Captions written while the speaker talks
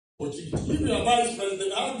opportunity. If you are vice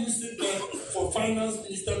president, how do you sit there for finance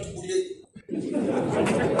minister to bully?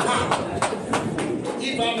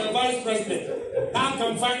 If I'm a vice president, how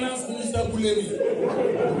can finance minister bully me?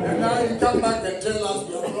 And now you come back and tell us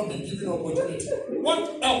we have not been given opportunity.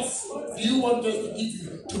 What else do you want us to give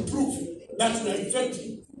you to prove that you are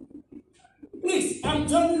effective? Please, I'm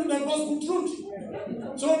telling you the gospel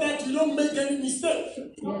truth so that you don't make any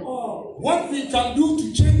mistake. What we can do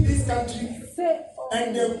to change this country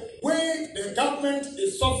and the way the government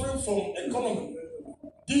is suffering from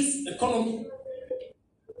this economy,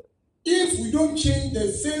 if we don't change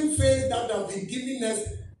the same phase that have been giving us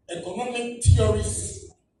economic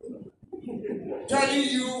theories, telling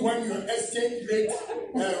you when your exchange rate,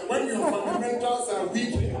 when your fundamentals are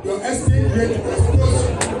weak, your exchange rate is exposed.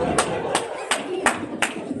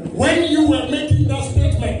 When you were making that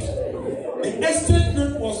statement, the exchange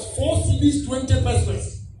rate was 4 cedis 20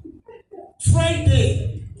 pesos.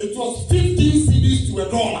 Friday, it was 15 cedis to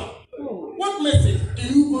 $1. What message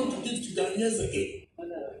are you going to give to Ghanaians again?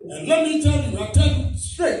 And let me tell you, I'll tell you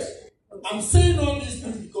straight. I'm saying all these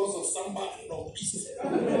things because of somebody from East.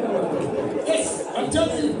 Yes, I'm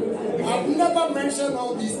telling you. I've never mentioned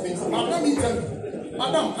all these things. But let me tell you,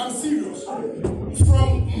 Madam, I'm serious.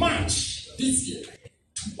 From March this year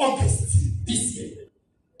to August this year,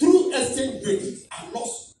 through exchange rates, I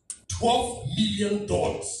lost $12 million.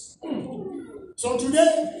 So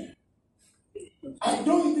today, I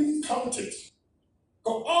don't even count it.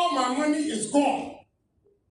 Because all my money is gone.